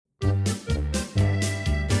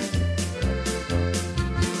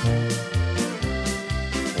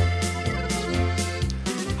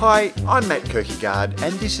Hi, I'm Matt Kierkegaard,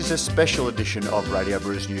 and this is a special edition of Radio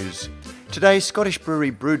Brews News. Today, Scottish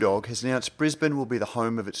brewery BrewDog has announced Brisbane will be the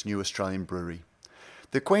home of its new Australian brewery.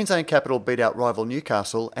 The Queensland capital beat out rival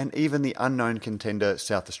Newcastle and even the unknown contender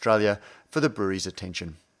South Australia for the brewery's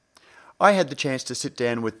attention. I had the chance to sit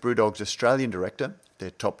down with BrewDog's Australian director, their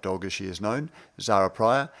top dog as she is known, Zara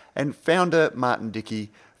Pryor, and founder Martin Dickey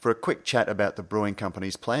for a quick chat about the brewing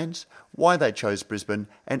company's plans, why they chose Brisbane,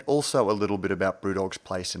 and also a little bit about BrewDog's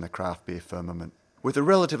place in the craft beer firmament. With a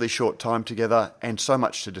relatively short time together and so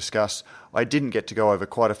much to discuss, I didn't get to go over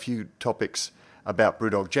quite a few topics about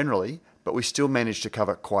BrewDog generally, but we still managed to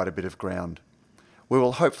cover quite a bit of ground. We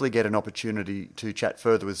will hopefully get an opportunity to chat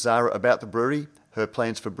further with Zara about the brewery, her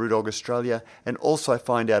plans for BrewDog Australia, and also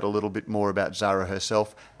find out a little bit more about Zara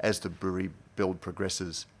herself as the brewery build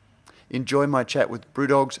progresses. Enjoy my chat with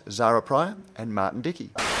BrewDog's Zara Pryor and Martin Dickey.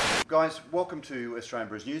 Guys, welcome to Australian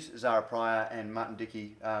Brews News. Zara Pryor and Martin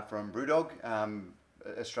Dickey from BrewDog,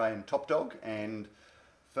 Australian top dog and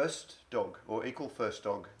first dog, or equal first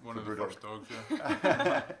dog. One of the BrewDog. first dogs,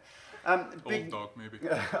 yeah. Old dog, maybe.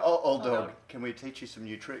 Old dog. Can we teach you some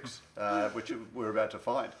new tricks, which we're about to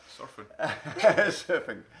find? Surfing.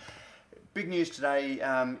 Surfing. Big news today.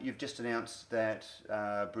 You've just announced that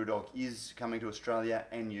BrewDog is coming to Australia,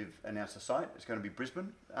 and you've announced the site. It's going to be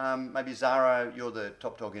Brisbane. Maybe Zara, you're the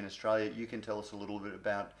top dog in Australia. You can tell us a little bit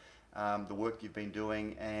about the work you've been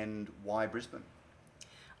doing and why Brisbane.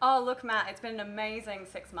 Oh, look, Matt, it's been an amazing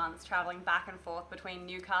 6 months travelling back and forth between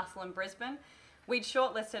Newcastle and Brisbane. We'd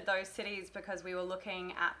shortlisted those cities because we were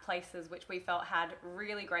looking at places which we felt had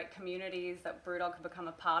really great communities that BrewDog could become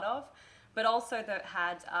a part of, but also that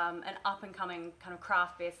had an up-and-coming kind of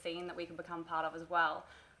craft beer scene that we could become part of as well.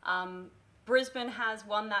 Brisbane has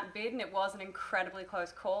won that bid, and it was an incredibly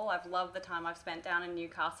close call. I've loved the time I've spent down in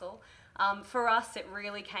Newcastle. For us, it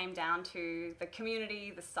really came down to the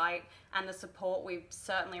community, the site, and the support we've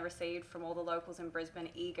certainly received from all the locals in Brisbane,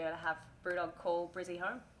 eager to have BrewDog call Brizzy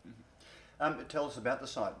home. Tell us about the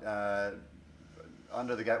site.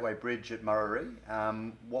 Under the Gateway Bridge at Murarrie,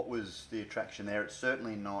 what was the attraction there? It's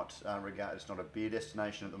certainly not it's not a beer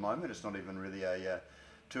destination at the moment. It's not even really a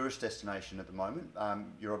tourist destination at the moment.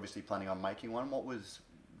 You're obviously planning on making one.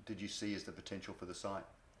 Did you see as the potential for the site?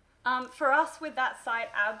 For us with that site,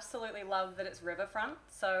 absolutely love that it's riverfront.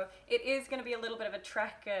 So it is going to be a little bit of a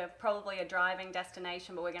trek, probably a driving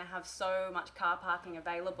destination, but we're going to have so much car parking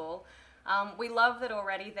available. We love that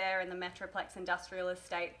already there in the Metroplex Industrial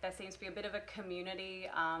Estate there seems to be a bit of a community.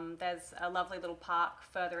 There's a lovely little park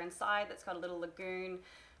further inside that's got a little lagoon,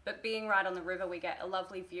 but being right on the river we get a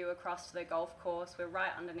lovely view across to the golf course. We're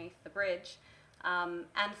right underneath the bridge, and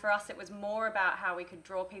for us it was more about how we could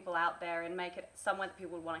draw people out there and make it somewhere that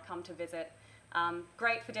people would want to come to visit.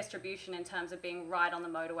 Great for distribution in terms of being right on the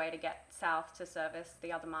motorway to get south to service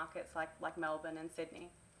the other markets like Melbourne and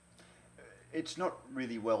Sydney. It's not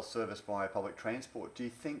really well serviced by public transport. Do you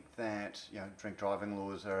think that drink driving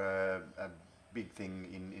laws are a big thing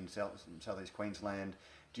in southeast Queensland?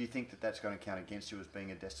 Do you think that that's going to count against you as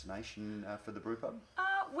being a destination for the brewpub?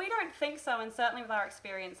 We don't think so, and certainly with our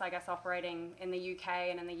experience, I guess, operating in the UK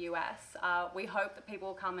and in the US, we hope that people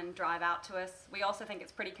will come and drive out to us. We also think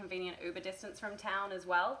it's pretty convenient Uber distance from town as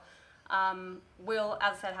well. We'll,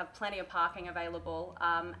 as I said, have plenty of parking available,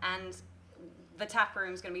 and the tap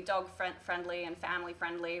room is going to be dog friendly and family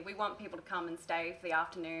friendly. We want people to come and stay for the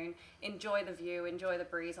afternoon, enjoy the view, enjoy the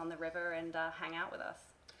breeze on the river, and hang out with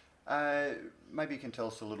us. Maybe you can tell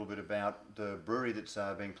us a little bit about the brewery that's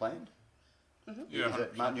being planned. Mm-hmm. Yeah,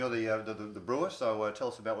 Martin, you're the brewer, so tell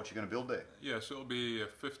us about what you're going to build there. Yeah, so it'll be a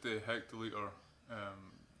 50 hectolitre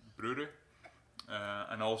brewery,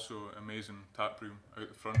 and also amazing tap room out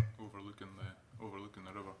the front overlooking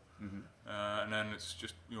the river. Mm-hmm. And then it's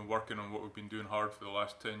just working on what we've been doing hard for the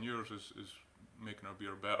last 10 years is making our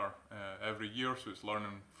beer better every year. So it's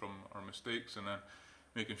learning from our mistakes and then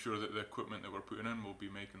making sure that the equipment that we're putting in will be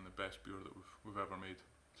making the best beer that we've ever made.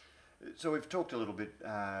 So we've talked a little bit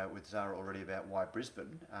with Zara already about why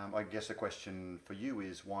Brisbane. I guess the question for you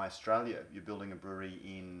is why Australia? You're building a brewery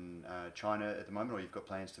in China at the moment, or you've got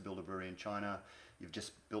plans to build a brewery in China. You've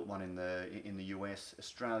just built one in the US.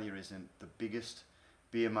 Australia isn't the biggest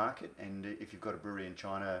beer market, and if you've got a brewery in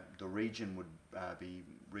China, the region would be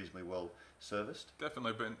reasonably well serviced.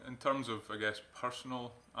 Definitely, but in terms of, I guess,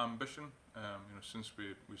 personal ambition, since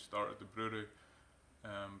we started the brewery,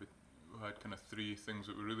 we had kind of three things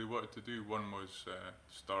that we really wanted to do. One was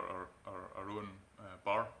start our own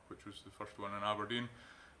bar, which was the first one in Aberdeen.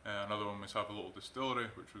 Another one was have a little distillery,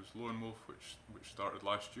 which was Lone Wolf, which started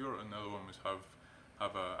last year, and the other one was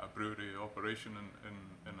have a brewery operation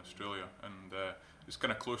in Australia. And it's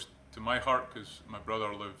kind of close to my heart, because my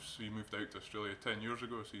brother he moved out to Australia 10 years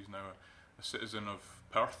ago, so he's now a citizen of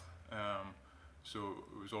Perth. So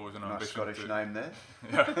it was always an nice ambition. Scottish name there.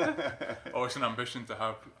 Yeah, always an ambition to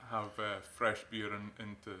have fresh beer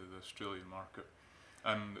into the Australian market,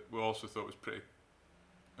 and we also thought it was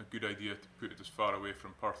a good idea to put it as far away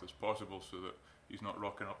from Perth as possible, so that he's not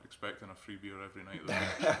rocking up expecting a free beer every night of the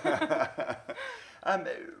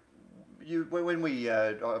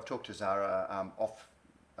week. I've talked to Zara off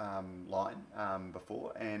line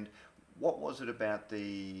before, and what was it about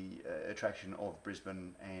the attraction of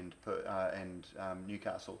Brisbane and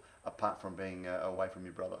Newcastle, apart from being away from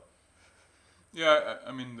your brother? Yeah,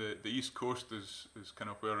 I mean the East Coast is kind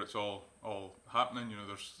of where it's all happening. You know,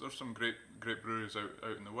 there's some great breweries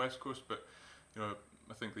out in the West Coast, but you know,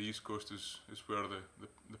 I think the East Coast is where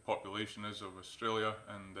the population is of Australia,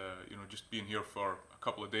 and you know, just being here for a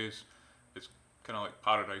couple of days, it's kind of like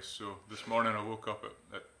paradise. So this morning I woke up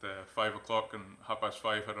at 5 o'clock, and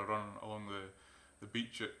 5:30 had a run along the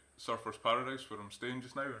beach at Surfers Paradise, where I'm staying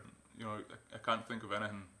just now, and you know, I can't think of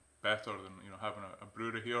anything better than, you know, having a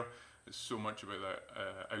brewery here. It's so much about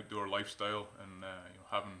that outdoor lifestyle and you know,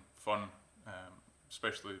 having fun,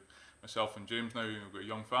 especially myself and James now. You know, we've got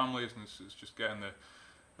young families, and it's just getting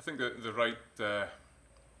the right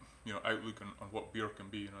you know, outlook on what beer can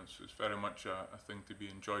be. You know, it's very much a thing to be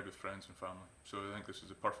enjoyed with friends and family. So I think this is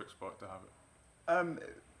a perfect spot to have it.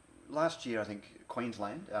 Last year, I think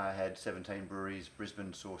Queensland had 17 breweries.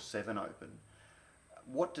 Brisbane saw 7 open.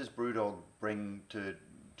 What does BrewDog bring to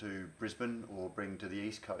Brisbane or bring to the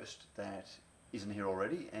East Coast that isn't here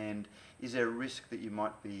already? And is there a risk that you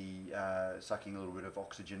might be sucking a little bit of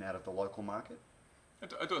oxygen out of the local market?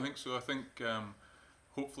 I don't think so. I think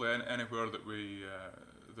hopefully anywhere that we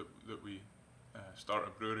start a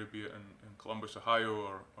brewery, be it in Columbus,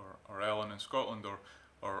 Ohio, or Ellen in Scotland, or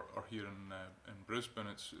here in Brisbane,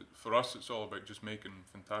 for us it's all about just making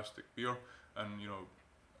fantastic beer, and you know,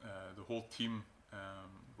 the whole team,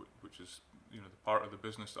 which is, you know, the part of the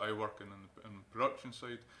business that I work in the production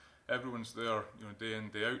side, everyone's there, you know, day in,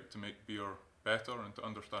 day out to make beer better and to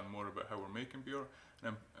understand more about how we're making beer.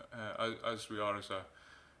 And as we are as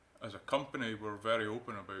a company, we're very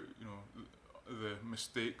open about, you know, the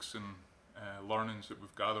mistakes and learnings that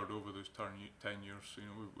we've gathered over those 10 years. You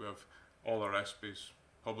know, we have all our recipes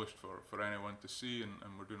published for anyone to see,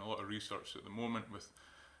 and we're doing a lot of research at the moment with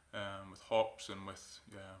hops and with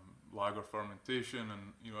lager fermentation,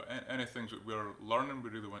 and you know, any things that we're learning, we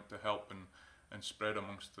really want to help and spread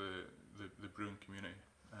amongst the brewing community,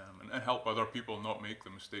 and help other people not make the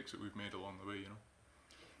mistakes that we've made along the way. You know.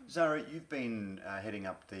 Zara, you've been heading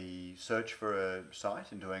up the search for a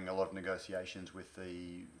site and doing a lot of negotiations with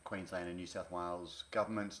the Queensland and New South Wales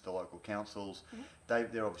governments, the local councils.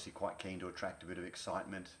 Mm-hmm. They're obviously quite keen to attract a bit of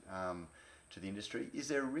excitement to the industry. Is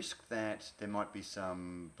there a risk that there might be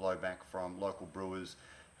some blowback from local brewers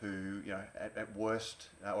who, you know, at worst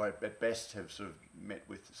or at best have sort of met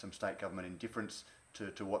with some state government indifference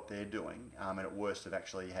to what they're doing, and at worst have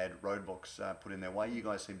actually had roadblocks put in their way? You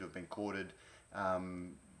guys seem to have been courted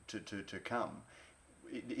to come.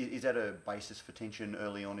 Is that a basis for tension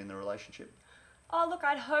early on in the relationship? Oh, look,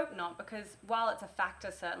 I'd hope not, because while it's a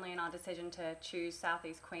factor certainly in our decision to choose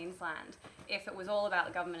Southeast Queensland, if it was all about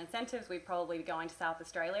the government incentives, we'd probably be going to South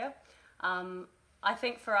Australia. I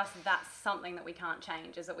think for us, that's something that we can't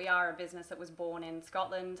change, is that we are a business that was born in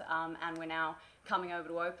Scotland, and we're now coming over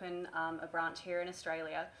to open a branch here in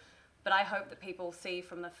Australia. But I hope that people see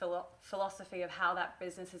from the philosophy of how that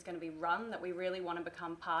business is going to be run, that we really want to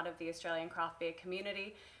become part of the Australian craft beer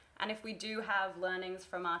community. And if we do have learnings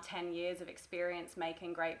from our 10 years of experience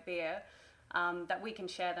making great beer, that we can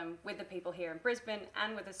share them with the people here in Brisbane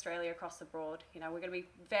and with Australia across the board. You know, we're going to be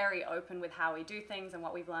very open with how we do things and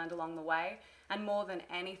what we've learned along the way. And more than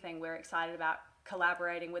anything, we're excited about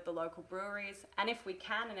collaborating with the local breweries. And if we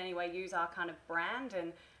can in any way use our kind of brand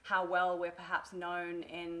and how well we're perhaps known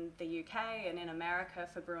in the UK and in America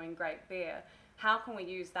for brewing great beer, how can we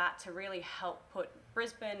use that to really help put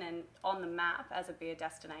Brisbane and on the map as a beer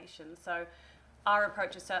destination? So our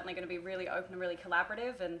approach is certainly going to be really open and really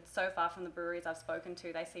collaborative, and so far from the breweries I've spoken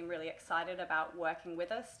to, they seem really excited about working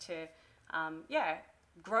with us to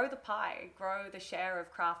grow the pie, grow the share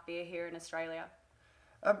of craft beer here in Australia.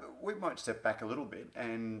 We might step back a little bit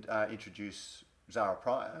and introduce Zara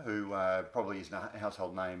Pryor, who probably is a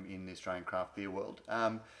household name in the Australian craft beer world.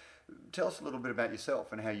 Tell us a little bit about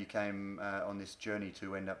yourself and how you came on this journey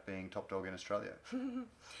to end up being top dog in Australia.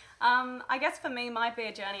 I guess for me, my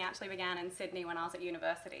beer journey actually began in Sydney when I was at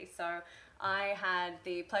university. So I had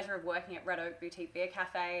the pleasure of working at Red Oak Boutique Beer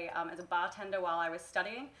Cafe as a bartender while I was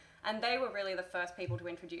studying, and they were really the first people to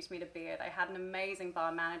introduce me to beer. They had an amazing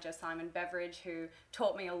bar manager, Simon Beveridge, who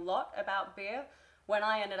taught me a lot about beer. When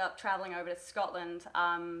I ended up travelling over to Scotland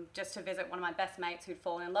just to visit one of my best mates who'd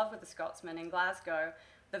fallen in love with the Scotsman in Glasgow,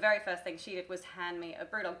 the very first thing she did was hand me a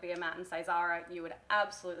BrewDog beer mat and say, Zara, you would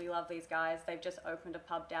absolutely love these guys. They've just opened a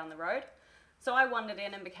pub down the road. So I wandered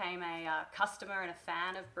in and became a customer and a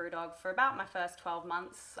fan of BrewDog for about my first 12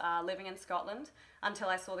 months living in Scotland until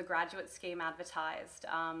I saw the graduate scheme advertised.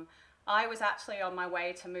 I was actually on my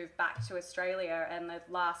way to move back to Australia, and the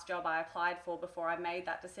last job I applied for before I made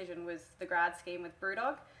that decision was the grad scheme with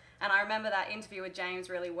BrewDog. And I remember that interview with James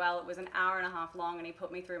really well. It was an hour and a half long, and he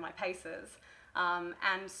put me through my paces.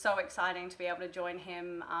 And so exciting to be able to join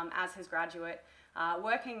him as his graduate.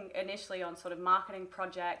 Working initially on sort of marketing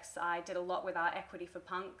projects. I did a lot with our Equity for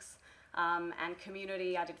Punks and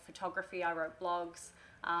community. I did photography, I wrote blogs.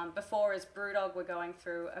 Before, as BrewDog were going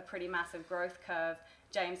through a pretty massive growth curve,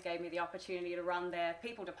 James gave me the opportunity to run their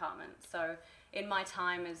people department. So in my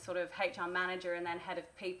time as sort of HR manager and then head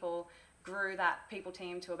of people, grew that people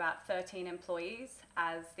team to about 13 employees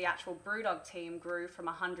as the actual BrewDog team grew from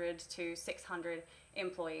 100 to 600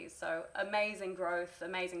 employees. So amazing growth,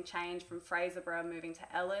 amazing change from Fraserburgh moving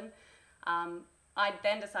to Ellen. I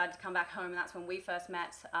then decided to come back home, and that's when we first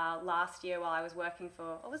met last year while I was working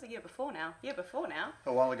for, was it year before now?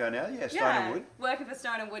 A while ago now, yeah, Stone and Wood. Working for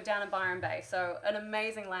Stone and Wood down in Byron Bay. So an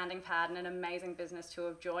amazing landing pad and an amazing business to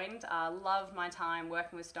have joined. Loved my time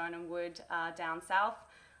working with Stone and Wood down south.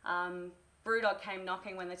 BrewDog came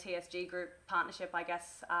knocking when the TSG Group partnership, I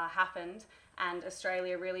guess, happened, and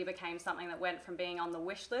Australia really became something that went from being on the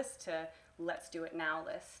wish list to let's do it now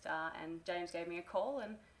list. And James gave me a call,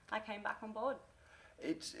 and I came back on board.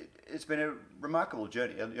 It's been a remarkable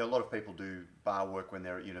journey. A lot of people do bar work when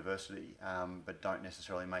they're at university, but don't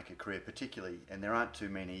necessarily make a career particularly, and there aren't too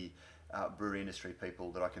many brewery industry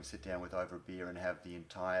people that I can sit down with over a beer and have the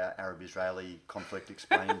entire Arab-Israeli conflict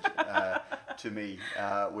explained to me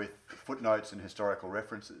with footnotes and historical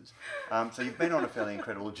references. So you've been on a fairly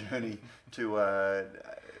incredible journey to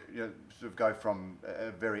sort of go from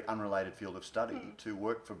a very unrelated field of study to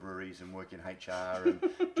work for breweries and work in HR and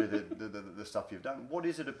do the stuff you've done. What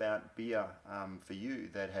is it about beer for you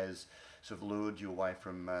that has sort of lured you away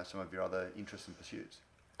from some of your other interests and pursuits?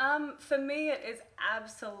 For me, it is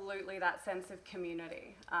absolutely that sense of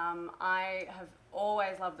community. I have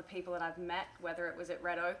always loved the people that I've met, whether it was at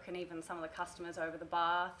Red Oak and even some of the customers over the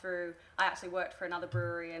bar I actually worked for another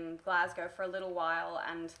brewery in Glasgow for a little while,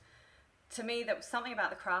 and to me, there was something about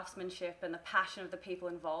the craftsmanship and the passion of the people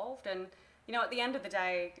involved. And, you know, at the end of the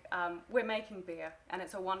day, we're making beer, and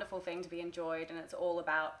it's a wonderful thing to be enjoyed, and it's all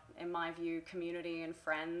about, in my view, community and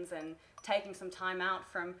friends and taking some time out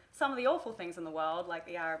from some of the awful things in the world, like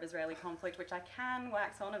the Arab-Israeli conflict, which I can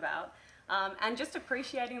wax on about, and just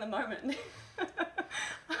appreciating the moment.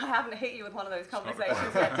 I haven't hit you with one of those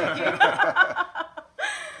conversations yet, did you?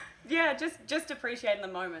 Yeah, just appreciating the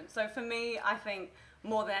moment. So for me, I think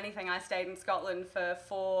more than anything, I stayed in Scotland for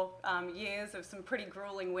 4 years of some pretty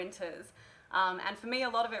grueling winters. And for me, a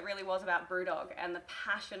lot of it really was about BrewDog and the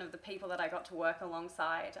passion of the people that I got to work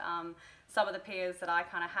alongside. Some of the peers that I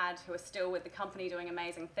kind of had who are still with the company doing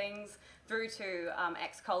amazing things, through to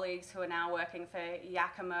ex-colleagues who are now working for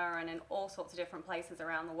Yakima and in all sorts of different places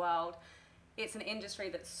around the world. It's an industry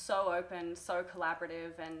that's so open, so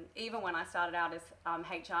collaborative, and even when I started out as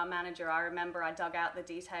HR manager, I remember I dug out the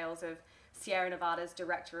details of Sierra Nevada's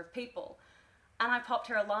director of people. And I popped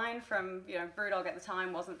her a line from, BrewDog at the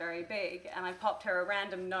time wasn't very big, and I popped her a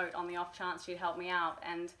random note on the off chance she'd help me out,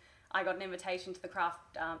 and I got an invitation to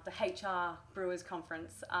the HR Brewers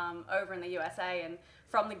Conference over in the USA, and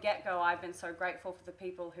from the get-go, I've been so grateful for the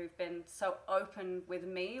people who've been so open with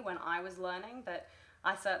me when I was learning that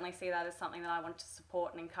I certainly see that as something that I want to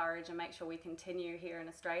support and encourage and make sure we continue here in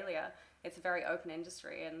Australia. It's a very open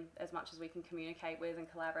industry, and as much as we can communicate with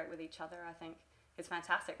and collaborate with each other, I think it's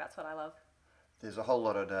fantastic. That's what I love. There's a whole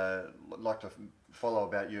lot I'd like to follow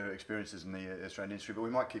about your experiences in the Australian industry, but we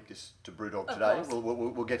might keep this to BrewDog today.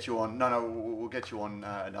 We'll get you on. We'll get you on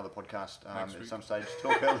another podcast at some stage to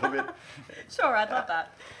talk a little bit. Sure, I'd love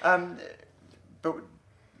that. But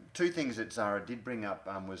two things that Zara did bring up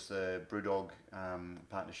was the BrewDog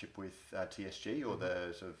partnership with TSG, or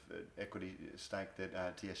the sort of equity stake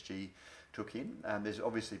that TSG took in. There's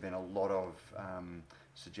obviously been a lot of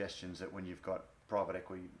suggestions that when you've got private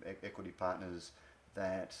equity partners,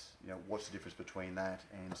 that what's the difference between that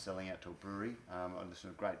and selling out to a brewery. I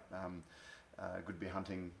listened to a great Good Beer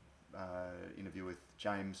Hunting interview with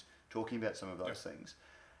James talking about some of those things.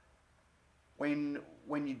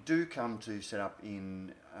 When you do come to set up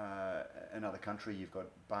in another country, you've got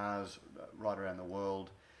bars right around the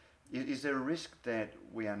world. Is there a risk that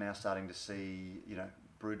we are now starting to see,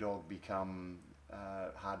 BrewDog become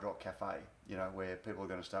Hard Rock Cafe? Where people are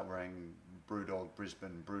going to start wearing BrewDog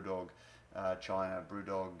Brisbane, BrewDog China,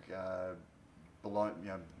 BrewDog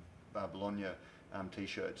Bologna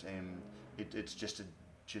t-shirts, and it's just a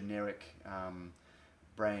generic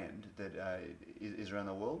brand that is around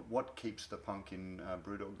the world. What keeps the punk in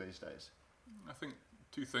BrewDog these days? I think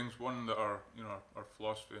two things. One, that our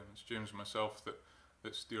philosophy, and it's James and myself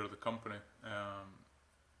that steer the company,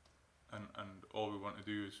 and all we want to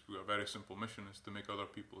do is, we've got a very simple mission, is to make other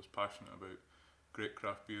people as passionate about great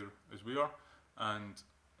craft beer as we are, and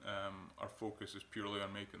our focus is purely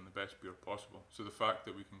on making the best beer possible. So the fact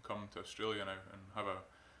that we can come to Australia now and have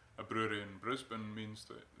a brewery in Brisbane means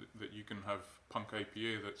that you can have Punk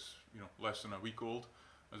IPA that's less than a week old,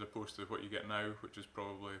 as opposed to what you get now, which is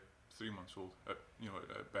probably 3 months old at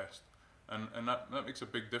best. And that makes a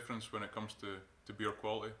big difference when it comes to beer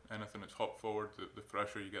quality. Anything that's hop forward, the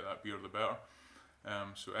fresher you get that beer, the better.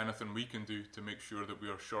 So anything we can do to make sure that we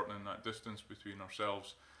are shortening that distance between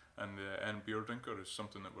ourselves and the end beer drinker is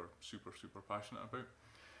something that we're super, super passionate about.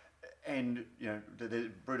 And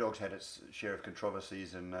the BrewDog's had its share of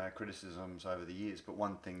controversies and criticisms over the years, but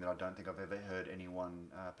one thing that I don't think I've ever heard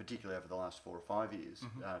anyone, particularly over the last 4 or 5 years,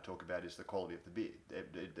 talk about is the quality of the beer.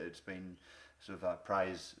 It's been sort of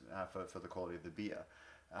praise for the quality of the beer,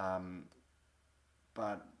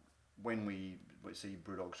 but when we see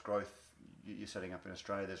BrewDog's growth, you're setting up in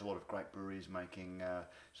Australia, there's a lot of great breweries making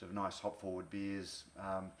sort of nice hop forward beers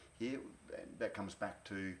here. That comes back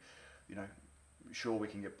to, sure, we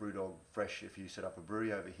can get BrewDog fresh if you set up a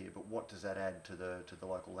brewery over here, but what does that add to the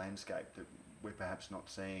local landscape that we're perhaps not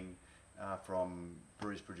seeing from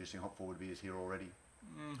breweries producing hop forward beers here already?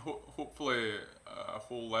 Hopefully a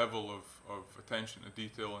whole level of attention to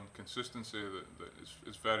detail and consistency that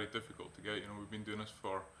is very difficult to get. We've been doing this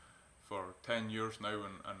for 10 years now,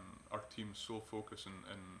 and our team's sole focus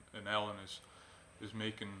in Ellen is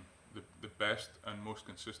making the best and most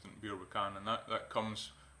consistent beer we can, and that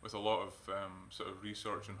comes with a lot of sort of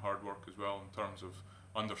research and hard work as well, in terms of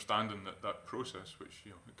understanding that process, which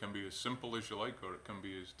it can be as simple as you like, or it can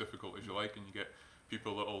be as difficult as you like, and you get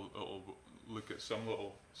people that'll look at some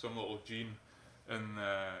little gene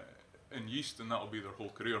in yeast, and that'll be their whole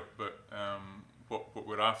career. But what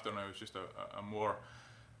we're after now is just a more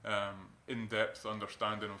in-depth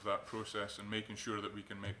understanding of that process, and making sure that we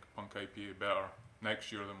can make Punk IPA better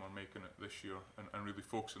next year than we're making it this year, and really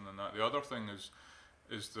focusing on that. The other thing is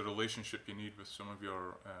the relationship you need with some of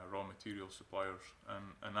your raw material suppliers,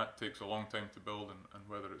 and that takes a long time to build, and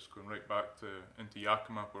whether it's going right back into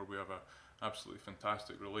Yakima, where we have a absolutely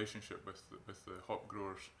fantastic relationship with the hop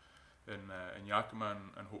growers in Yakima,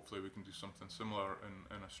 and hopefully we can do something similar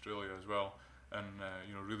in Australia as well, and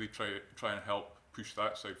really try and help push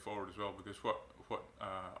that side forward as well, because what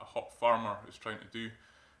a hop farmer is trying to do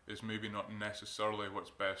is maybe not necessarily what's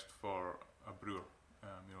best for a brewer.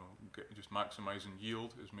 Just maximising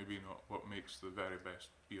yield is maybe not what makes the very best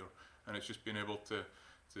beer, and it's just being able to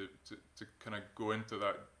kind of go into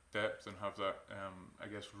that depth and have that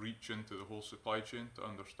reach into the whole supply chain to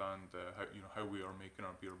understand how we are making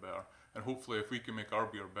our beer better, and hopefully if we can make our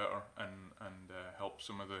beer better and help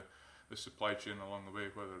some of the supply chain along the way,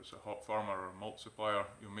 whether it's a hop farmer or a malt supplier,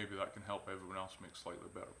 maybe that can help everyone else make slightly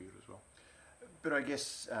better beer as well. But I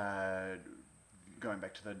guess going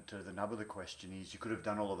back to the nub of the question is, you could have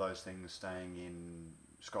done all of those things staying in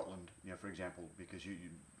Scotland, for example, because you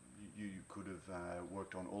could have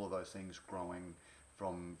worked on all of those things growing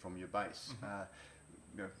from your base.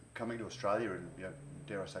 Coming to Australia and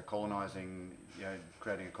dare I say colonising,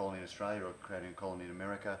 creating a colony in Australia or creating a colony in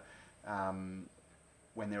America,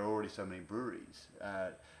 when there are already so many breweries,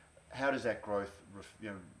 how does that growth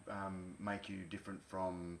make you different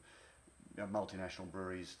from multinational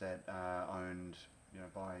breweries that are owned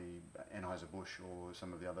by Anheuser-Busch or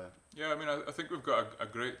some of the other? Yeah, I think we've got a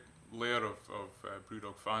great layer of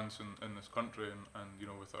BrewDog fans in this country,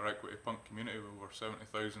 and with our Equity Punk community, with over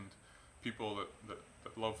 70,000 people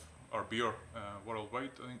that love our beer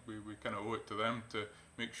worldwide. I think we kind of owe it to them to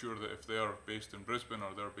make sure that if they are based in Brisbane,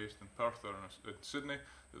 or they're based in Perth, or in Sydney,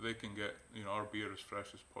 that they can get our beer as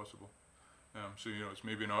fresh as possible. So it's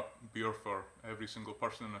maybe not beer for every single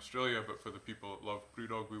person in Australia, but for the people that love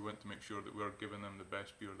BrewDog, we want to make sure that we're giving them the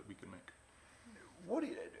best beer that we can make.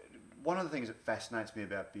 One of the things that fascinates me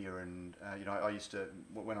about beer, and I used to,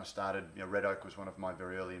 when I started, Red Oak was one of my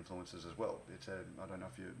very early influences as well. I don't know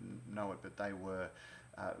if you know it, but they were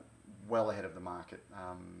well ahead of the market,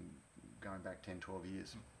 going back 10, 12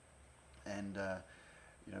 years. And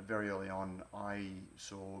very early on, I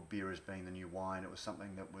saw beer as being the new wine. It was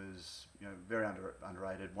something that was, very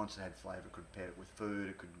underrated. Once it had flavour, it could pair it with food.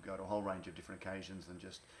 It could go to a whole range of different occasions than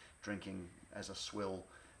just drinking as a swill.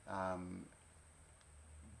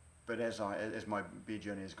 But as my beer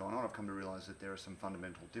journey has gone on, I've come to realise that there are some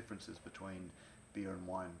fundamental differences between beer and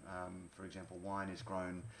wine. For example, wine is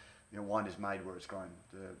grown. Wine is made where it's grown.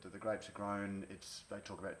 The grapes are grown. They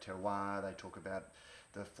talk about terroir. They talk about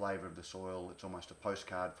the flavour of the soil. It's almost a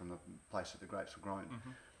postcard from the place that the grapes were grown.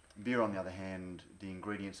 Mm-hmm. Beer, on the other hand, the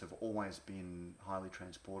ingredients have always been highly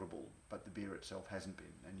transportable, but the beer itself hasn't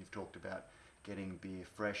been. And you've talked about getting beer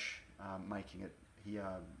fresh, making it here.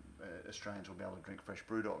 Australians will be able to drink fresh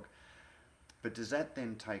BrewDog. But does that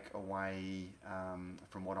then take away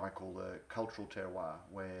from what I call the cultural terroir,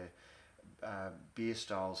 where beer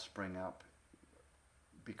styles spring up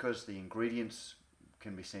because the ingredients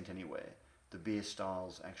can be sent anywhere? The beer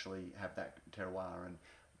styles actually have that terroir. And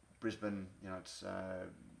Brisbane, it's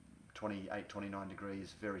 28, 29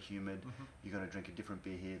 degrees, very humid. Mm-hmm. You're going to drink a different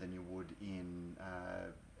beer here than you would in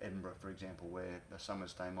Edinburgh, for example, where the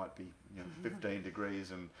summer's day might be 15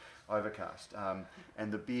 degrees and overcast.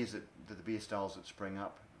 And the beer styles that spring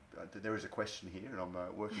up, there is a question here, and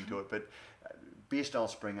I'm working to it, but beer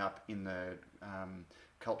styles spring up in the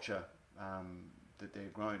culture that they're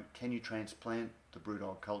grown. Can you transplant the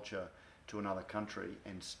BrewDog culture to another country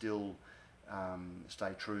and still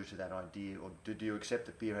stay true to that idea, or do you accept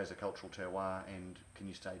that beer has a cultural terroir, and can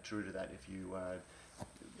you stay true to that if you?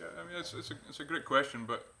 Yeah, I mean it's a great question,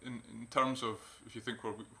 but in terms of, if you think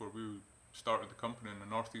where we started the company in the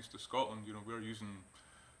northeast of Scotland, we're using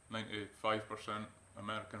 95%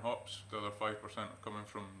 American hops. The other 5% are coming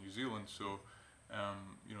from New Zealand, so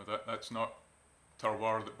that's not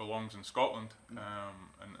terroir that belongs in Scotland,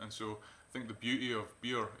 and so I think the beauty of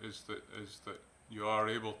beer is that you are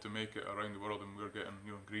able to make it around the world, and we're getting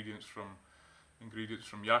ingredients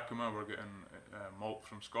from Yakima, we're getting malt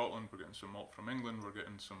from Scotland, we're getting some malt from England, we're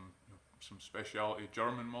getting some speciality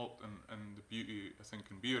German malt, and the beauty I think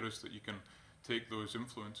in beer is that you can take those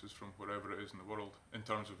influences from wherever it is in the world in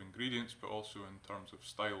terms of ingredients, but also in terms of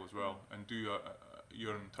style as well, and do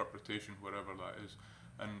your interpretation wherever that is.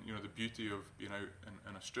 And the beauty of being out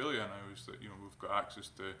in Australia now is that we've got access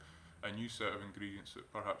to a new set of ingredients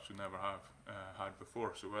that perhaps we never have had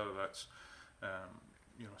before. So whether that's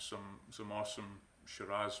some awesome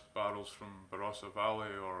Shiraz barrels from Barossa Valley,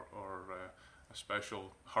 or a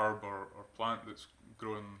special herb or plant that's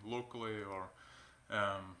grown locally, or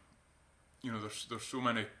there's so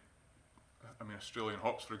many. I mean, Australian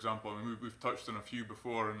hops, for example. I mean, we've touched on a few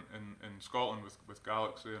before in Scotland with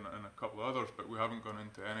Galaxy and a couple of others, but we haven't gone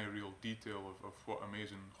into any real detail of what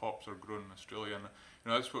amazing hops are grown in Australia.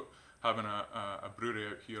 And that's what having a brewery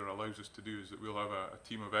out here allows us to do, is that we'll have a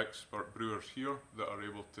team of expert brewers here that are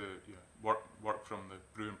able to work from the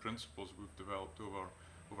brewing principles we've developed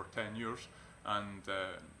over 10 years, and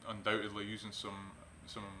undoubtedly using some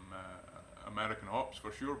American hops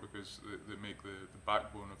for sure, because they make the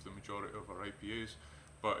backbone of the majority of our IPAs.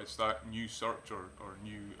 But it's that new search or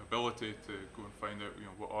new ability to go and find out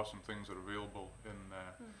what awesome things are available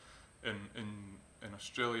in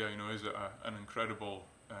Australia. Is it an incredible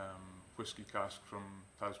whiskey cask from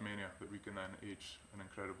Tasmania that we can then age an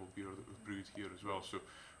incredible beer that we've brewed here as well. So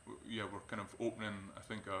we're kind of opening, I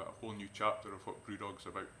think, a whole new chapter of what BrewDog's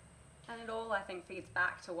about. And it all, I think, feeds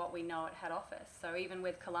back to what we know at head office. So even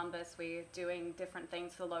with Columbus, we're doing different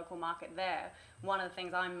things for the local market there. One of the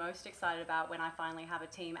things I'm most excited about when I finally have a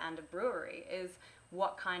team and a brewery is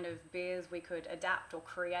what kind of beers we could adapt or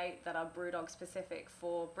create that are BrewDog specific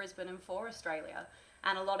for Brisbane and for Australia.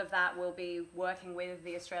 And a lot of that will be working with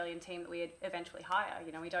the Australian team that we eventually hire.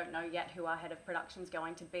 We don't know yet who our head of production is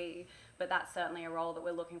going to be, but that's certainly a role that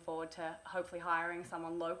we're looking forward to hopefully hiring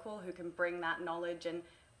someone local who can bring that knowledge and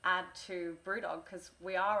add to BrewDog, because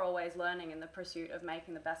we are always learning in the pursuit of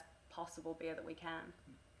making the best possible beer that we can.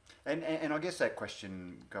 And I guess that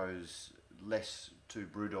question goes less to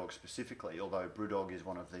BrewDog specifically, although BrewDog is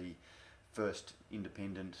one of the first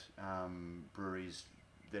independent breweries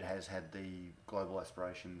that has had the global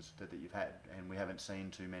aspirations that you've had, and we haven't seen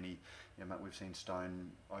too many. We've seen Stone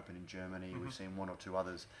open in Germany, we've seen one or two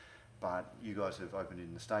others, but you guys have opened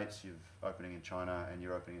in the States, you're opening in China, and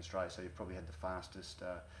you're opening in Australia, so you've probably had the fastest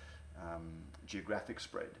geographic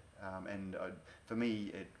spread. And for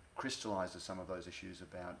me, it crystallises some of those issues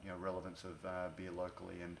about relevance of beer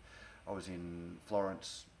locally. And I was in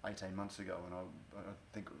Florence 18 months ago, and I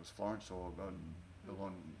think it was Florence or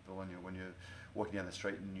Bologna, when you're walking down the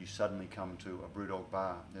street and you suddenly come to a BrewDog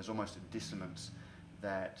bar, there's almost a dissonance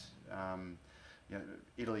that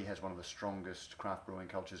Italy has one of the strongest craft brewing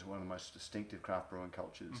cultures, one of the most distinctive craft brewing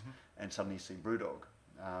cultures, and suddenly you see BrewDog,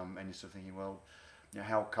 and you're sort of thinking, well,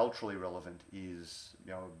 how culturally relevant is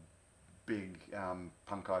a big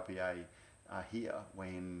punk IPA here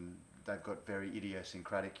when they've got very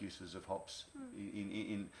idiosyncratic uses of hops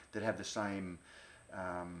in that have the same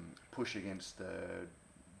push against the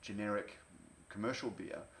generic commercial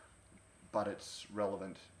beer, but it's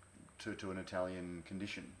relevant to an Italian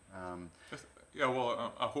condition. Yeah,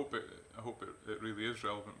 well, I hope it really is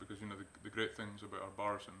relevant, because the great things about our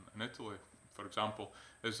bars in Italy, for example,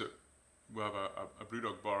 is that we have a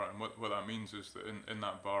BrewDog bar, and what that means is that in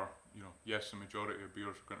that bar, yes, the majority of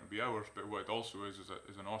beers are going to be ours, but what it also is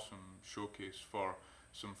an awesome showcase for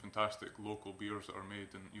some fantastic local beers that are made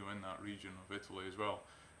in that region of Italy as well.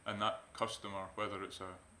 And that customer, whether it's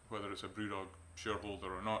a BrewDog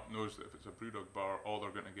shareholder or not, knows that if it's a BrewDog bar, all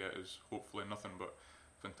they're going to get is hopefully nothing but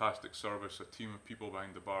fantastic service, a team of people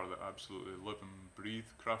behind the bar that absolutely live and breathe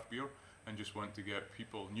craft beer, and just want to get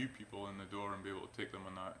new people in the door and be able to take them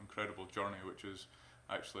on that incredible journey, which is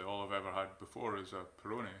actually all I've ever had before is a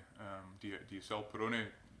Peroni. Do you sell Peroni?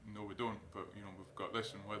 No, we don't, but we've got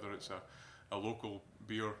this, and whether it's a local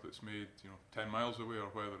beer that's made 10 miles away, or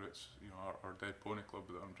whether it's our Dead Pony Club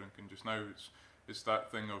that I'm drinking just now, it's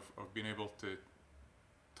that thing of being able to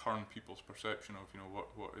turn people's perception of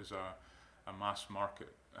what is a mass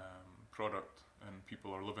market product, and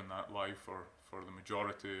people are living that life for the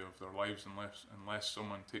majority of their lives unless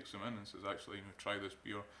someone takes them in and says, actually, try this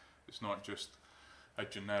beer. It's not just a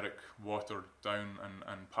generic, watered down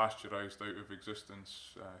and pasteurized out of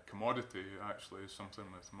existence commodity. It actually is something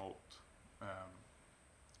with malt,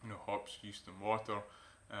 hops, yeast and water,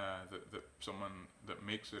 that someone that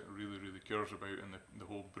makes it really, really cares about, and the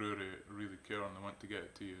whole brewery really care, and they want to get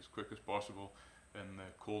it to you as quick as possible in the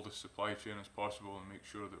coldest supply chain as possible, and make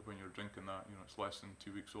sure that when you're drinking that, it's less than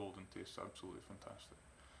 2 weeks old and tastes absolutely fantastic.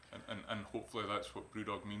 And hopefully that's what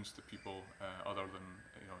BrewDog means to people, other than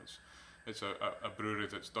it's a brewery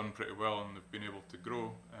that's done pretty well and they've been able to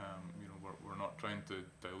grow. We're not trying to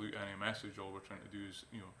dilute any message. All we're trying to do is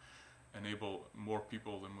enable more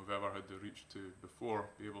people than we've ever had the reach to before,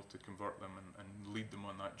 be able to convert them and lead them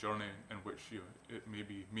on that journey, in which it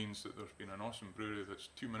maybe means that there's been an awesome brewery that's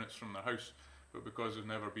 2 minutes from their house, but because they've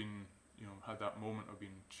never been had that moment of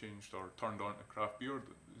being changed or turned on to craft beer,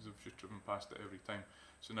 they've just driven past it every time.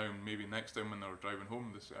 So now maybe next time when they're driving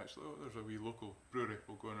home, they say, actually, there's a wee local brewery,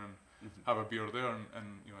 we'll go in and have a beer there,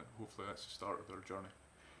 and hopefully that's the start of their journey.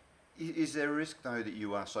 Is there a risk, though, that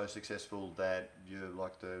you are so successful that you're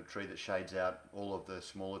like the tree that shades out all of the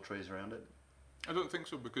smaller trees around it? I don't think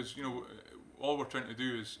so, because all we're trying to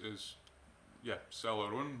do is sell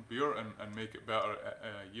our own beer and make it better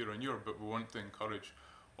year on year, but we want to encourage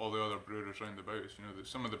all the other brewers round about us. That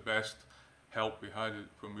some of the best help we had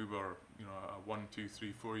when we were a 1, 2,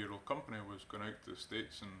 3, 4 year old company was going out to the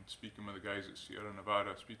States and speaking with the guys at Sierra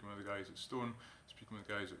Nevada, speaking with the guys at Stone, speaking with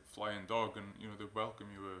the guys at Flying Dog, and they welcome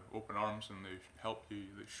you with open arms, and they help you,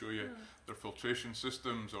 they show you their filtration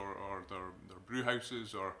systems or their brew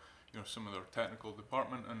houses, or some of their technical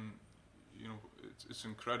department, and it's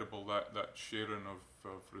incredible that sharing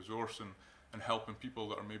of resource and helping people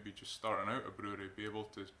that are maybe just starting out a brewery be able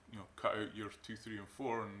to cut out years 2, 3 and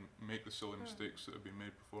 4 and make the silly mistakes that have been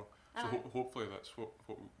made before. So hopefully that's what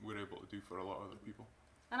we're able to do for a lot of other people.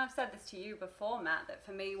 And I've said this to you before, Matt, that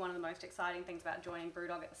for me one of the most exciting things about joining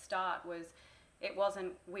BrewDog at the start was it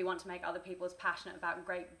wasn't we want to make other people as passionate about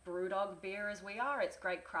great BrewDog beer as we are, it's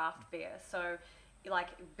great craft beer. So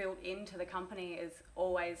built into the company is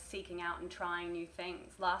always seeking out and trying new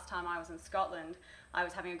things. Last time I was in Scotland, I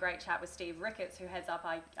was having a great chat with Steve Ricketts, who heads up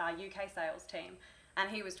our UK sales team, and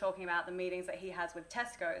he was talking about the meetings that he has with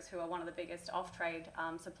Tesco's, who are one of the biggest off-trade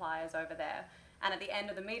suppliers over there. And at the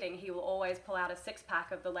end of the meeting, he will always pull out a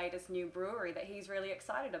 6-pack of the latest new brewery that he's really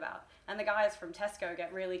excited about. And the guys from Tesco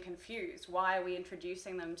get really confused. Why are we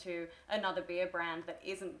introducing them to another beer brand that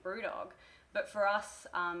isn't BrewDog? But for us,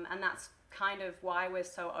 and that's kind of why we're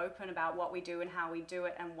so open about what we do and how we do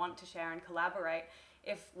it and want to share and collaborate.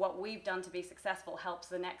 If what we've done to be successful helps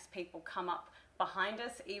the next people come up behind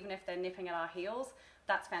us, even if they're nipping at our heels,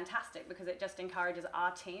 that's fantastic, because it just encourages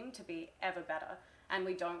our team to be ever better. And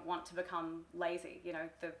we don't want to become lazy.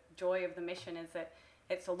 The joy of the mission is that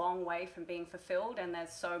it's a long way from being fulfilled, and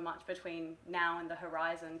there's so much between now and the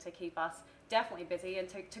horizon to keep us definitely busy and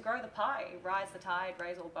to grow the pie, rise the tide,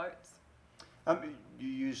 raise all boats. You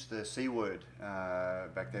used the C word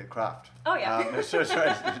back there, craft. Oh, yeah. Sorry.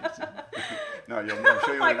 No, I'm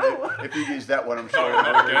sure you if you use that one, I'm sure.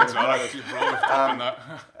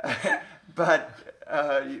 But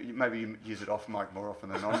Maybe you use it off mic more often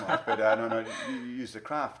than on mic, but no, you use the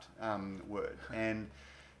craft word. And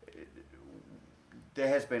there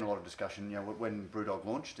has been a lot of discussion, when BrewDog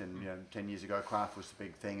launched, and 10 years ago, craft was the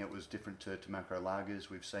big thing. It was different to macro lagers.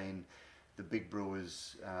 We've seen the big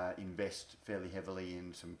brewers invest fairly heavily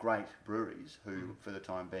in some great breweries who, for the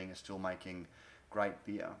time being, are still making great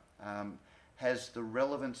beer. Has the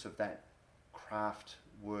relevance of that craft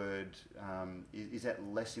word, is that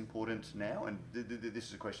less important now? And this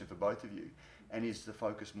is a question for both of you. And is the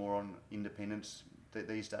focus more on independence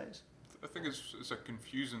these days? I think it's a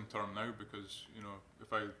confusing term now because,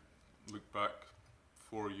 if I look back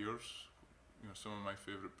 4 years, some of my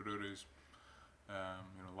favourite breweries,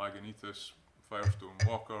 Lagunitas, Firestone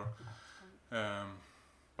Walker,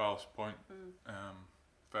 Ballast Point,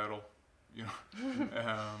 Ferrell,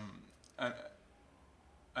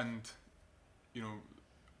 and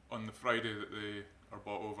on the Friday that they are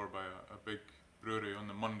bought over by a big brewery, on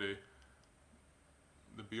the Monday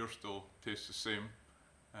the beer still tastes the same,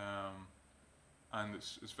 and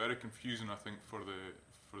it's very confusing, I think, for the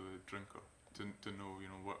drinker to know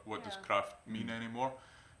what does craft mean anymore.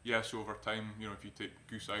 Yes, over time, if you take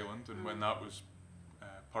Goose Island and when that was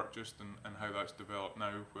purchased and how that's developed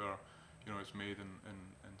now, where it's made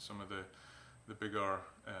in some of the bigger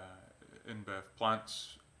InBev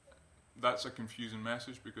plants, that's a confusing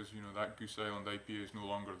message because that Goose Island IPA is no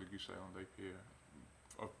longer the Goose Island IPA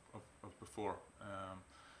of before.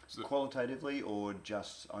 So qualitatively or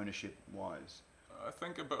just ownership wise? I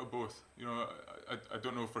think a bit of both. I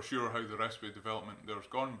don't know for sure how the recipe development there's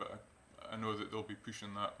gone, but I know that they'll be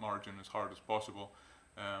pushing that margin as hard as possible,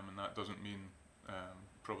 and that doesn't mean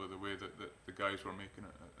probably the way that the guys were making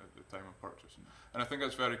it at the time of purchase. And I think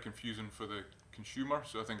that's very confusing for the consumer.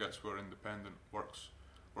 So I think that's where independent works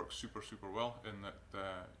super well in that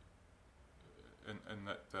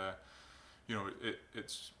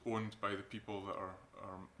it's owned by the people that are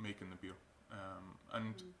making the beer,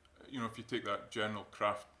 and if you take that general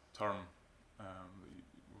craft term that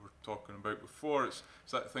we were talking about before, it's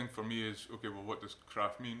that thing for me is, okay, well, what does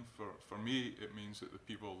craft mean? For me, it means that the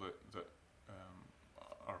people that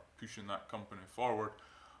are pushing that company forward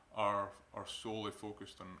are solely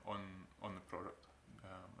focused on the product.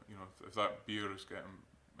 If that beer is getting,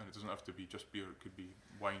 and it doesn't have to be just beer, it could be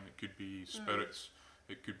wine, it could be spirits,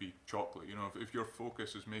 it could be chocolate. If your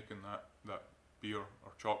focus is making that beer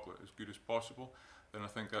or chocolate as good as possible, then I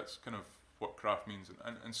think that's kind of what craft means.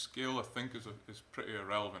 And scale, I think, is pretty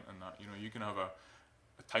irrelevant in that. You can have a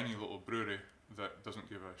tiny little brewery that doesn't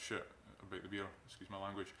give a shit about the beer. Excuse my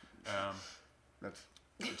language.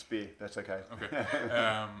 It's beer. That's okay. Okay.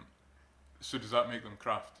 So does that make them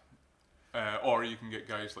craft? Or you can get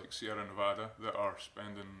guys like Sierra Nevada that are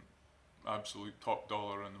spending absolute top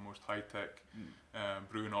dollar on the most high-tech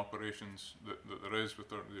brewing operations that there is with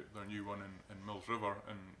their new one in Mills River,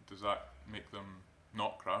 and does that make them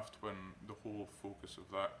not craft when the whole focus of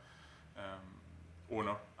that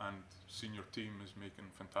owner and senior team is making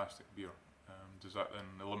fantastic beer? Does that then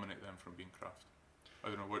eliminate them from being craft? I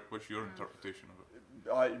don't know, what's your interpretation of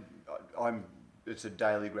it? It's a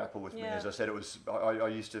daily grapple with me. As I said, I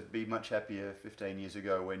used to be much happier 15 years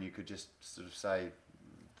ago when you could just sort of say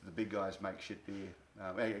the big guys make shit beer,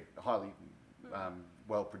 highly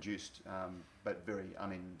well produced, but very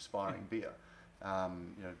uninspiring beer.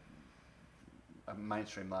 A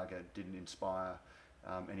mainstream lager didn't inspire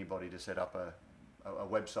anybody to set up a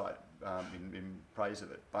website in praise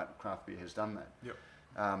of it, but craft beer has done that. Yep.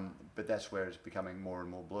 But that's where it's becoming more and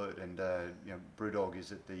more blurred, and BrewDog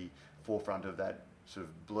is at the forefront of that sort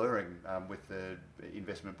of blurring with the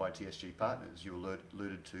investment by TSG Partners. You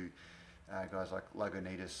alluded to guys like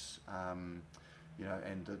Lagunitas,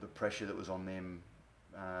 and the pressure that was on them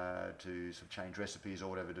to sort of change recipes or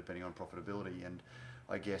whatever, depending on profitability. And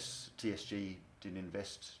I guess TSG didn't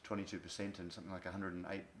invest 22% in something like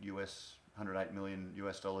 $108 million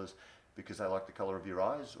US because they like the colour of your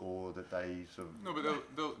eyes, or that they sort of... No,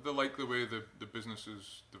 but they like the way the business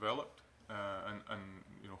is developed, and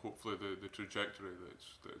hopefully the trajectory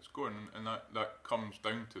that it's going, and that comes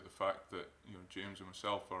down to the fact that James and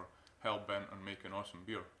myself are hell bent on making awesome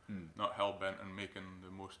beer, not hell bent on making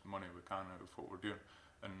the most money we can out of what we're doing,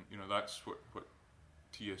 and that's what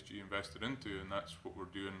TSG invested into, and that's what we're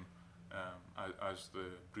doing as the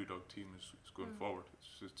BrewDog team is going forward.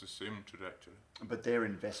 It's the same trajectory. But their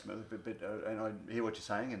investment, and I hear what you're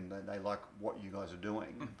saying, and they like what you guys are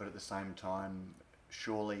doing, but at the same time,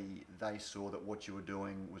 surely they saw that what you were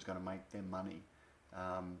doing was going to make them money,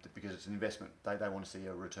 because it's an investment. They want to see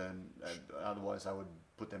a return. Otherwise, they would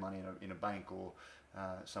put their money in a bank or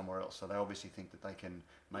somewhere else. So they obviously think that they can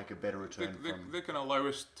make a better return. They can allow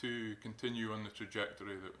us to continue on the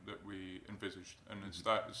trajectory that we envisaged, and it's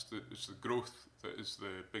the growth that is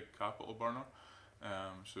the big capital burner.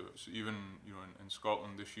 So even in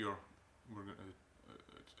Scotland this year, we're going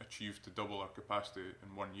to achieve to double our capacity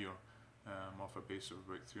in 1 year off a base of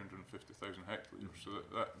about 350,000 hectolitres. So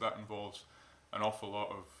that involves an awful lot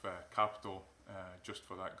of capital just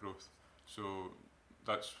for that growth. So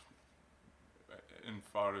that's, in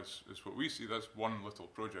far as what we see, that's one little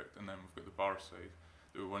project, and then we've got the bar side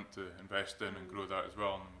that we want to invest in and grow that as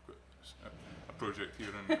well. And we've got a project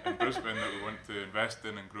here in Brisbane that we want to invest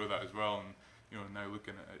in and grow that as well. And now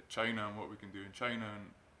looking at China and what we can do in China and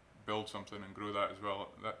build something and grow that as well.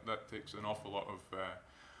 That takes an awful lot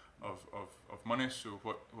of money. So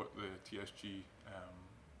what the TSG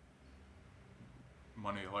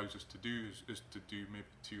money allows us to do is to do maybe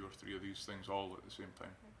 2 or 3 of these things all at the same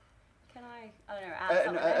time. Can I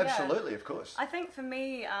don't know, add something? Absolutely, of course. I think for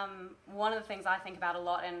me, one of the things I think about a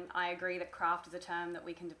lot, and I agree that craft is a term that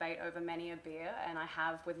we can debate over many a beer, and I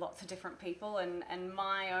have with lots of different people, and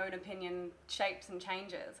my own opinion shapes and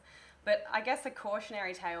changes. But I guess a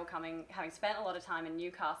cautionary tale having spent a lot of time in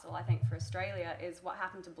Newcastle, I think for Australia, is what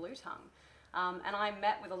happened to Blue Tongue. And I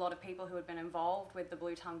met with a lot of people who had been involved with the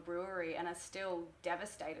Blue Tongue Brewery and are still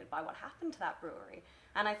devastated by what happened to that brewery.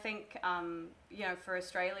 And I think, for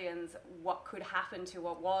Australians, what could happen to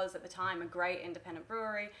what was at the time a great independent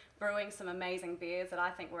brewery, brewing some amazing beers that I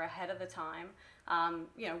think were ahead of the time,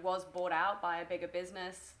 was bought out by a bigger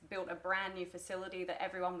business, built a brand new facility that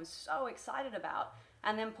everyone was so excited about,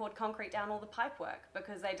 and then poured concrete down all the pipework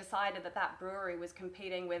because they decided that brewery was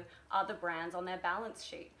competing with other brands on their balance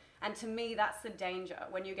sheet. And to me, that's the danger.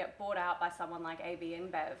 When you get bought out by someone like AB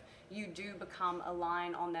InBev, you do become a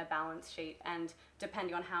line on their balance sheet. And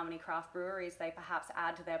depending on how many craft breweries they perhaps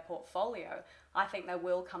add to their portfolio, I think there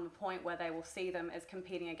will come a point where they will see them as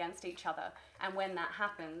competing against each other. And when that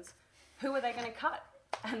happens, who are they going to cut?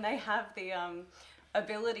 And they have the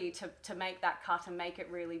ability to make that cut and make it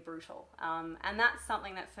really brutal. And that's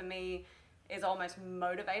something that for me is almost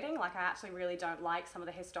motivating. Like, I actually really don't like some of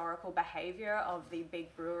the historical behaviour of the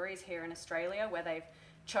big breweries here in Australia, where they've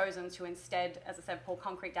chosen to instead, as I said, pour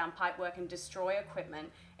concrete down pipework and destroy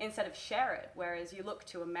equipment instead of share it. Whereas you look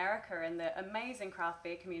to America and the amazing craft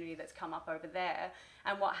beer community that's come up over there,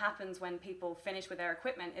 and what happens when people finish with their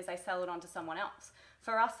equipment is they sell it on to someone else.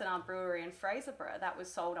 For us in our brewery in Fraserburgh, that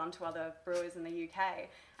was sold on to other brewers in the UK,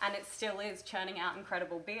 and it still is churning out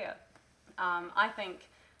incredible beer. I think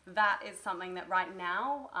that is something that right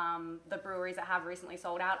now, the breweries that have recently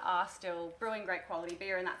sold out are still brewing great quality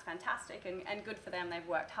beer, and that's fantastic and good for them. They've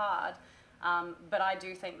worked hard. But I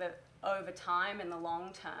do think that over time, in the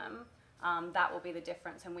long term, that will be the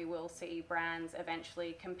difference, and we will see brands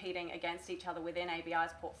eventually competing against each other within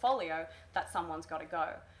ABI's portfolio, that someone's got to go.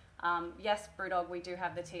 Yes, BrewDog, we do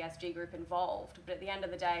have the TSG group involved, but at the end of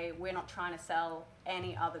the day, we're not trying to sell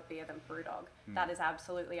any other beer than BrewDog. That is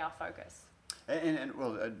absolutely our focus. And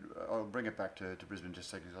I'll bring it back to Brisbane just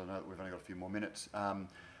a second, because I know that we've only got a few more minutes.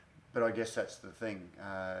 But I guess that's the thing.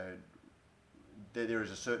 There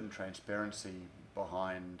is a certain transparency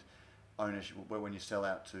behind ownership when you sell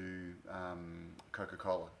out to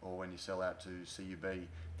Coca-Cola or when you sell out to CUB,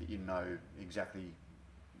 that you know exactly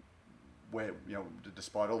where,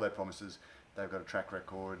 despite all their promises, they've got a track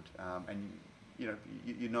record, and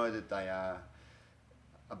you know that they are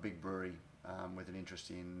a big brewery with an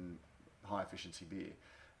interest in high efficiency beer.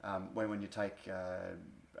 When you take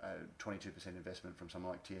 22% investment from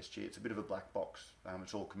someone like TSG, it's a bit of a black box.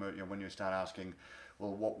 It's all commercial. When you start asking,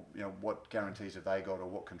 well, what guarantees have they got, or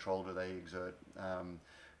what control do they exert?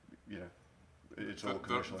 It's all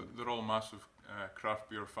commercial. They're all massive craft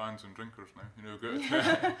beer fans and drinkers now.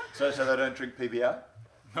 So they don't drink PBR?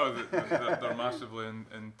 No, they're massively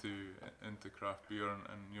into craft beer, and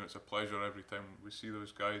it's a pleasure every time we see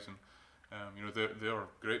those guys. And they are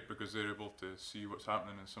great because they're able to see what's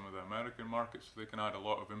happening in some of the American markets. So they can add a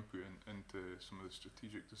lot of input into some of the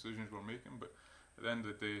strategic decisions we're making. But at the end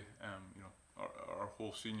of the day, our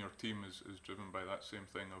whole senior team is driven by that same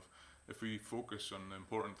thing of, if we focus on the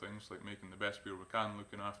important things like making the best beer we can,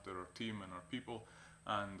 looking after our team and our people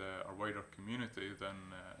and our wider community, then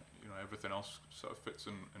everything else sort of fits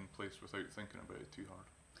in place without thinking about it too hard.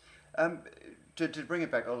 To bring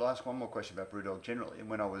it back, I'll ask one more question about BrewDog generally. And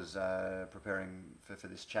when I was preparing for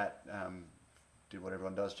this chat, did what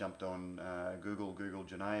everyone does, jumped on Googled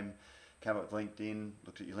your name, came up with LinkedIn,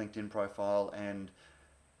 looked at your LinkedIn profile, and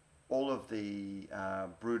all of the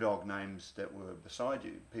BrewDog names that were beside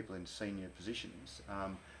you, people in senior positions,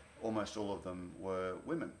 almost all of them were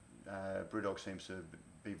women. BrewDog seems to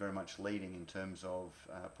be very much leading in terms of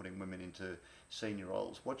putting women into senior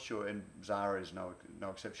roles. And Zara is no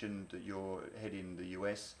exception. That your head in the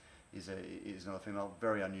US is another female,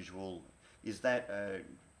 very unusual. Is that a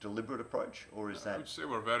deliberate approach, or is that? I would say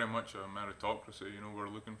we're very much a meritocracy. We're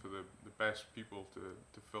looking for the best people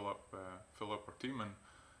to fill up our team,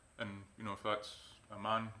 and if that's a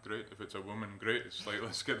man, great. If it's a woman, great. It's like,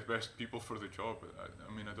 let's get the best people for the job.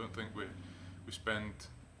 I don't think we spend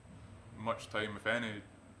much time, if any,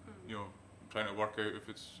 trying to work out if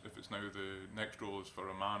it's now the next role is for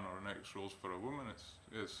a man or the next role is for a woman.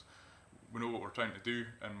 It's we know what we're trying to do,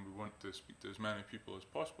 and we want to speak to as many people as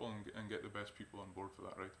possible and get the best people on board for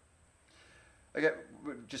that ride. Okay,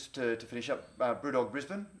 just to finish up, BrewDog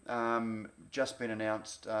Brisbane, just been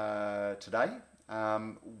announced today.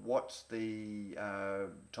 What's the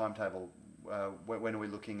timetable? When are we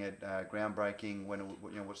looking at groundbreaking?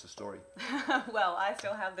 What's the story? Well, I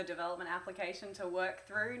still have the development application to work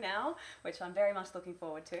through now, which I'm very much looking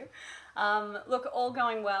forward to. Look, all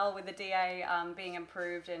going well with the DA being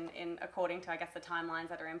improved in according to, I guess, the timelines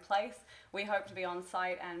that are in place. We hope to be on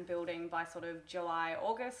site and building by sort of July,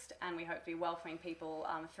 August, and we hope to be welcoming people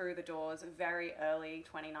through the doors very early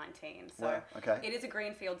 2019. So wow, okay. It is a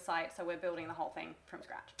greenfield site, so we're building the whole thing from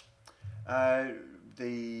scratch.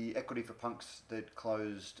 The Equity for Punks that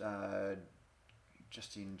closed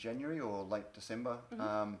just in January or late December,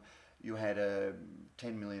 you had a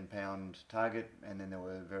 £10 million target, and then there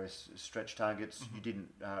were various stretch targets. You didn't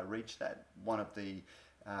reach that. One of the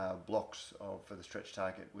blocks for the stretch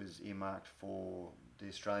target was earmarked for the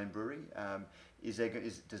Australian brewery. Has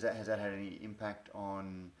that had any impact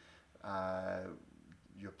on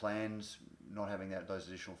your plans, not having those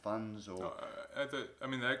additional funds? Or the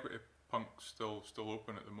Equity Punk's still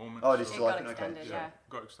open at the moment. Oh, it is It still got open. extended, Okay. yeah.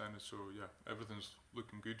 Got extended, so yeah, everything's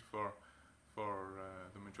looking good for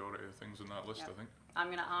the majority of things on that list. Yep. I think. I'm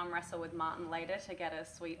going to arm wrestle with Martin later to get a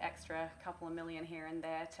sweet extra couple of million here and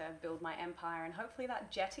there to build my empire, and hopefully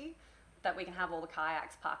that jetty that we can have all the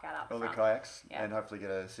kayaks park out up front. All the kayaks, Yeah. and hopefully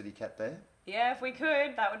get a city cat there. Yeah, if we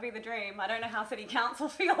could, that would be the dream. I don't know how City Council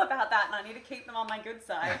feel about that, and I need to keep them on my good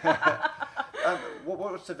side.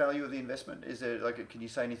 What's the value of the investment? Is there can you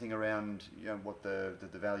say anything around what the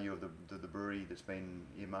value of the brewery that's been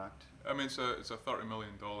earmarked? It's a $30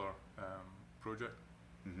 million project.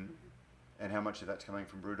 Mm-hmm. And how much of that's coming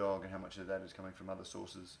from BrewDog, and how much of that is coming from other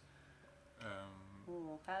sources?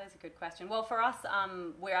 Ooh, that is a good question. Well, for us,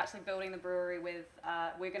 we're actually building the brewery with,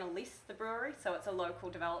 we're going to lease the brewery, so it's a local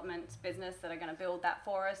development business that are going to build that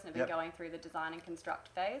for us, and have been going through the design and construct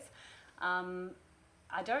phase.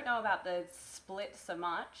 I don't know about the split so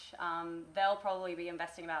much. They'll probably be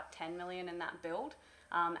investing about 10 million in that build,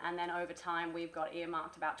 and then over time we've got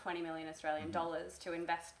earmarked about 20 million Australian dollars to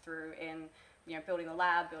invest through in building the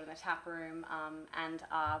lab, building the tap room, and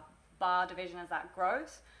our bar division as that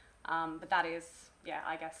grows. But that is,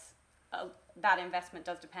 I guess that investment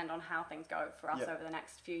does depend on how things go for us over the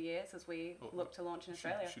next few years as we look to launch in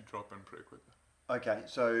Australia. Should drop in pretty quickly. Okay,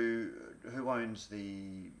 so who owns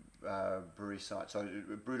the brewery site? So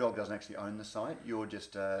BrewDog doesn't actually own the site. You're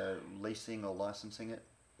just leasing or licensing it?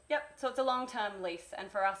 Yep. So it's a long-term lease,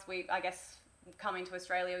 and for us, coming to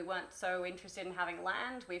Australia, we weren't so interested in having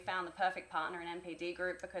land. We found the perfect partner in NPD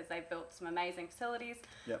Group because they've built some amazing facilities.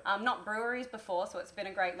 Yep. Not breweries before, so it's been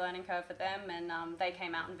a great learning curve for them. And they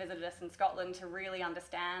came out and visited us in Scotland to really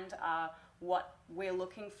understand what we're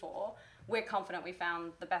looking for. We're confident we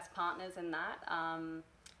found the best partners in that.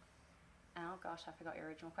 Oh gosh, I forgot your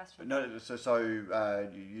original question. No, so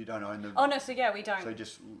you don't own the... Oh no, so we don't. So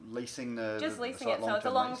just leasing the leasing site, it, so it's a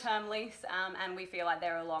long-term lease, and we feel like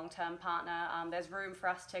they're a long-term partner. There's room for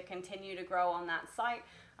us to continue to grow on that site,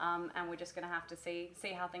 and we're just going to have to see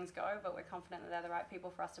how things go, but we're confident that they're the right people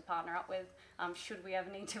for us to partner up with, should we ever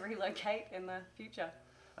need to relocate in the future.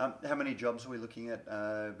 How many jobs are we looking at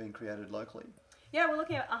being created locally? Yeah, we're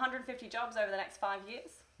looking at 150 jobs over the next 5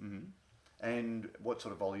 years. Mm-hmm. And what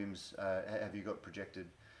sort of volumes have you got projected?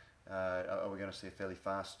 Are we going to see a fairly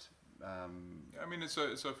fast? It's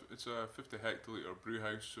a 50 hectolitre brew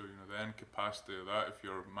house, so the end capacity of that, if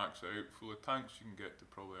you're maxed out full of tanks, you can get to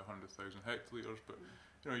probably 100,000 hectolitres.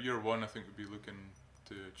 But year one, I think we'd be looking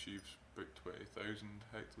to achieve about 20,000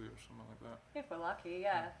 hectolitres, something like that. If we're lucky,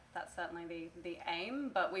 that's certainly the aim.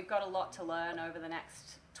 But we've got a lot to learn over the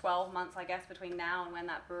next 12 months, I guess, between now and when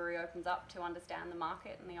that brewery opens up, to understand the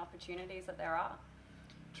market and the opportunities that there are.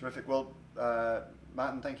 Terrific. Well,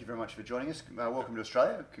 Martin, thank you very much for joining us. Welcome to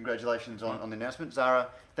Australia. Congratulations on the announcement. Zara,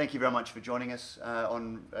 thank you very much for joining us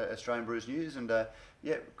on Australian Brews News, and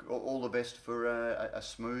all the best for a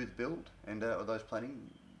smooth build, and are those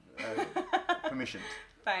planning permissions?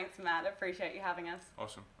 Thanks, Matt. Appreciate you having us.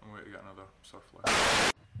 Awesome. I'm waiting to get another surf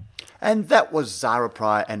life. And that was Zara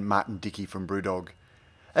Pryor and Martin Dickey from BrewDog.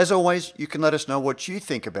 As always, you can let us know what you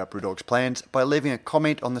think about BrewDog's plans by leaving a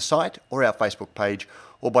comment on the site or our Facebook page,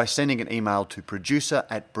 or by sending an email to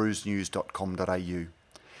producer@brewsnews.com.au.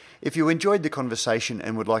 If you enjoyed the conversation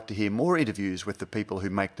and would like to hear more interviews with the people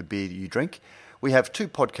who make the beer you drink, we have 2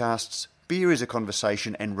 podcasts, Beer is a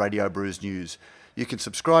Conversation and Radio Brews News. You can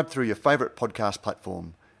subscribe through your favourite podcast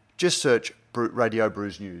platform. Just search Radio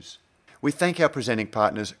Brews News. We thank our presenting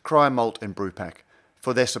partners, Cryer Malt and Brewpack,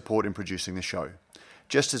 for their support in producing the show.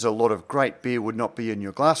 Just as a lot of great beer would not be in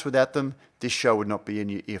your glass without them, this show would not be in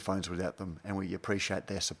your earphones without them, and we appreciate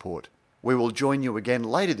their support. We will join you again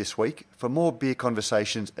later this week for more beer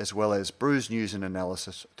conversations as well as brews news and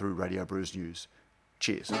analysis through Radio Brews News.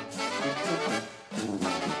 Cheers.